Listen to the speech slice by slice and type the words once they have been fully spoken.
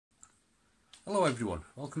Hello everyone,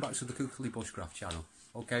 welcome back to the Cookerly Bushcraft channel.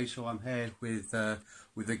 Okay, so I'm here with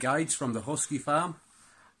the guides from the Husky farm,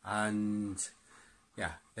 and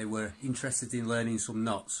yeah, they were interested in learning some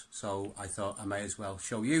knots, so I thought I may as well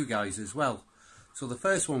show you guys as well. So the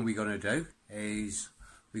first one we're going to do is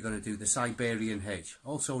we're going to do the Siberian hitch,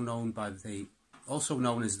 also known as the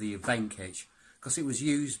Evenk hitch, because it was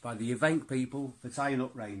used by the Evenk people for tying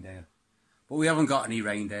up reindeer. But we haven't got any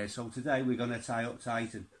reindeer, so today we're going to tie up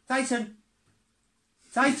Titan. Titan!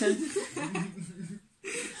 Titan!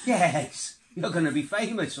 Yes! You're going to be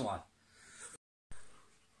famous, lad.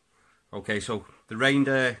 Okay, so the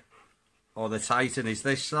reindeer, or the Titan, is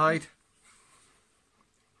this side.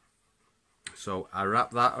 So I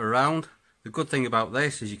wrap that around. The good thing about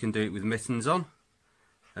this is you can do it with mittens on.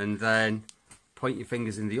 And then point your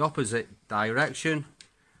fingers in the opposite direction.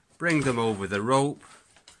 Bring them over the rope.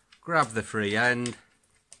 Grab the free end.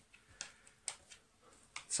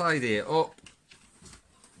 Tidy it up.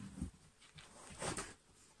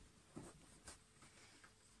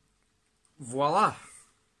 Voila!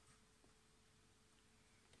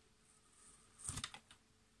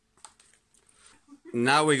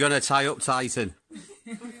 Now we're going to tie up Titan.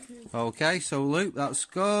 Okay, so Luke, that's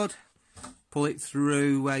good. Pull it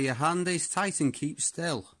through where your hand is. Titan, keep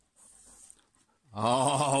still.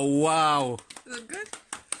 Oh, wow. Is that good?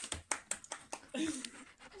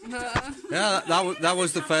 Yeah, that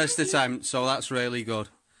was the first attempt, so that's really good.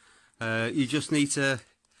 You just need to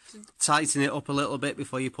tighten it up a little bit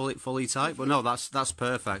before you pull it fully tight, but no, that's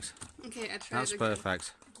perfect. Okay, I tried. That's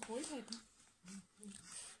perfect.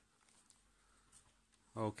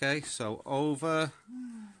 Okay, so over,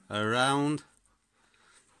 around.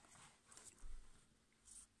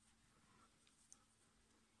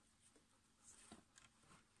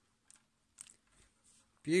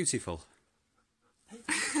 Beautiful.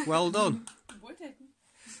 Well done.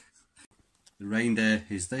 The reindeer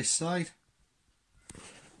is this side.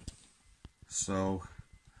 So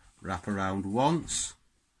wrap around once,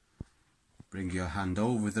 bring your hand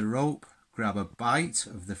over the rope, grab a bite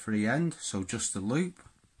of the free end, so just a loop.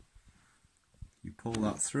 You pull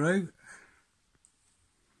that through.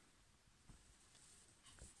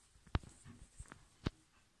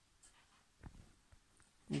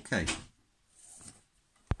 Okay.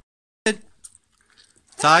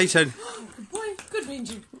 Titan. Good boy, good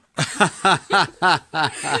ranging.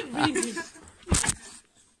 Good ranging.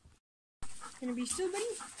 Gonna be still, buddy?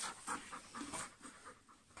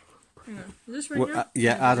 Hang on. Is this right now?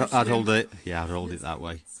 Yeah, I'd hold it. Yeah, I'd hold it that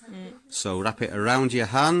way. So wrap it around your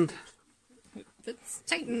hand.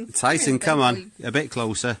 Tighten. Tighten, come on, a bit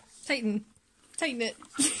closer. Tighten. Tighten it.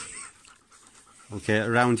 Okay,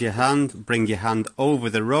 around your hand. Bring your hand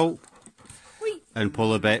over the rope. Wait. And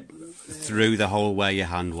pull a bit through the hole where your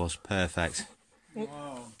hand was. Perfect.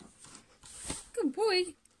 Wow. Good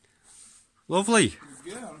boy. Lovely.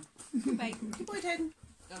 Good boy. Good boy, Titan.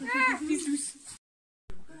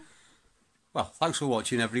 Well, thanks for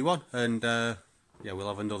watching everyone, and yeah, we'll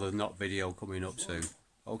have another knot video coming up soon.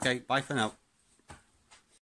 Okay, bye for now.